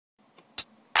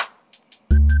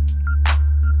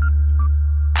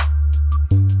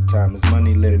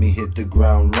hit the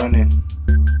ground running.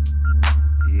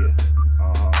 Yeah,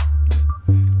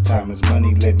 Time is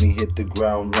money, let me hit the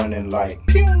ground running like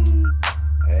pew.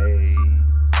 Hey,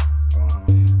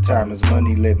 Time is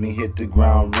money, let me hit the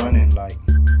ground running like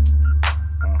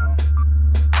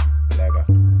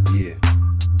yeah.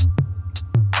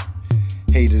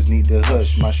 Haters need to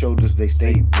hush, my shoulders they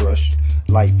stay brushed.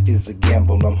 Life is a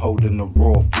gamble, I'm holding a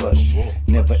raw flush.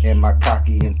 Never am I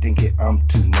cocky and thinking I'm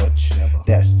too much.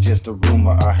 That's just a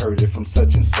rumor, I heard it from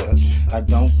such and such. I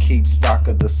don't keep stock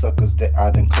of the suckers that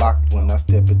I done clocked. When I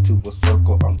step into a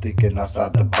circle, I'm thinking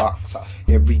outside the box.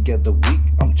 Every other week,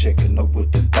 I'm checking up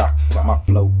with the doc. My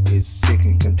flow is sick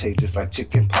and contagious like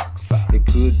chicken pox. It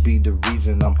could be the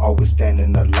reason I'm always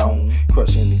standing alone,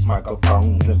 crushing these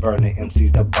microphones and burning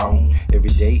MCs to bone.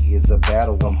 Every day is a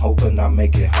battle, I'm hoping I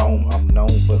make it home. I'm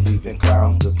known for leaving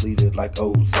clowns depleted like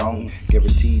old songs.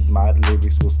 Guaranteed my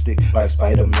lyrics will stick like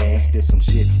Spider-Man. Spit some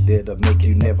shit that'll make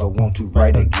you never want to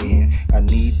write again. I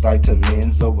need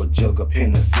vitamins or a jug of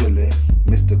penicillin.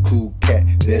 Mr. Cool Cat,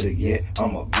 better yet,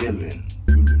 I'm a villain.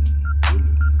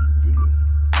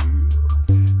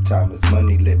 Time is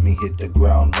money, let me hit the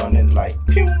ground running like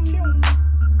pew.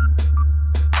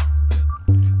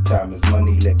 Time is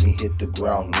money, let me hit the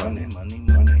ground running.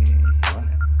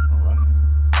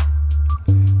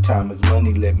 Time is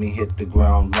money, let me hit the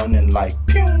ground running like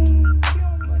pew.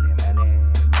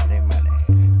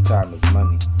 Time is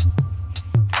money.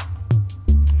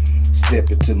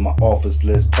 Step into my office,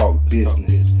 let's talk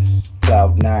business.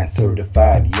 Cloud9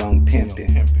 certified young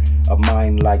pimpin'. A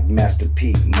mind like Master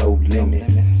P, no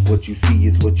limits. What you see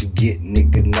is what you get,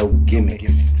 nigga, no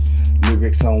gimmicks.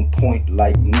 Lyrics on point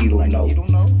like needle nose.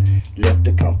 Left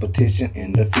the competition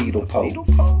in the fetal pose.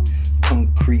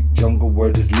 Concrete jungle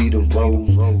where this leader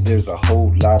rolls. There's a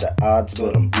whole lot of odds,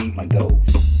 but I'm beating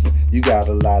those. You got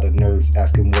a lot of nerves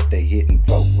asking what they hitting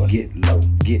for. Get low,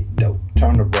 get dope,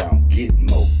 turn around, get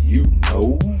mo. You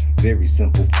know, very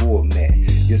simple format.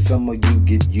 Yeah, some of you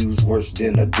get used worse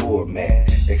than a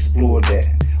doormat. Explore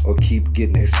that or keep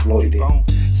getting exploited.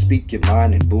 Speak your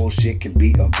mind and bullshit can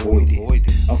be avoided.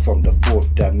 I'm from the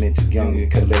fourth dimension, young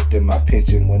and collecting my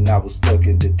pension. When I was stuck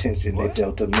in detention, they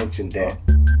failed to mention that.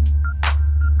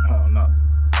 Oh no,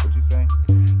 what you say?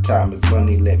 Time is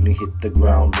money, let me hit the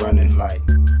ground running like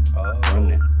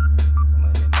running.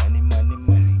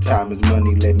 Time is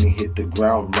money, let me hit the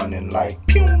ground running like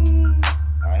pew.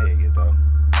 I hear you though.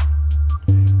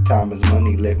 Time is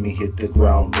money, let me hit the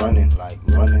ground running like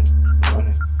running.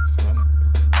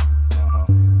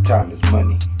 Time is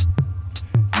money.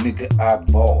 Nigga, I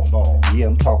ball. Yeah,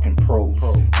 I'm talking pros.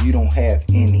 You don't have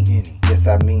any. Yes,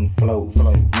 I mean flows.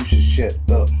 You should shut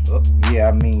up. Yeah,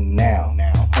 I mean now.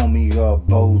 Homie,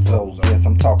 bozo. Yes,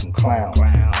 I'm talking clown.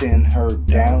 Send her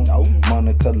down.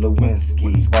 Monica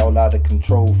Lewinsky. All out of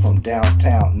control from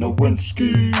downtown.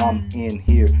 Nowinski. I'm in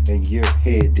here and you're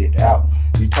headed out.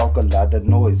 You talk a lot of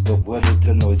noise, but what is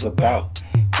the noise about?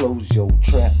 Close your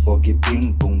trap or get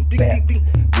bing boom bap.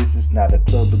 This is not a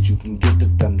club, but you can get the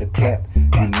thunderclap.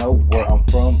 You know where I'm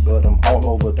from, but I'm all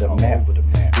over the map.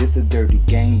 It's a dirty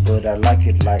game, but I like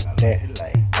it like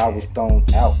that. I was thrown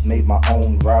out, made my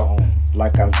own route.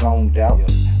 Like I zoned out,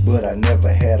 but I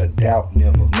never had a doubt.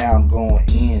 Now I'm going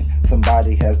in.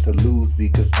 Somebody has to lose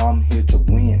because I'm here to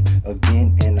win.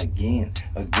 Again and again,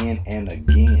 again and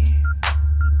again.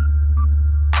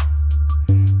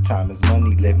 Time is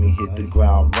money, let me hit the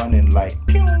ground running like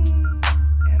pew.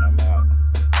 And I'm out.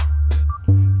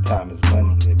 Time is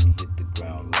money, let me hit the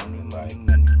ground running like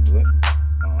what?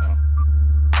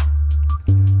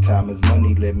 Time is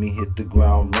money, let me hit the ground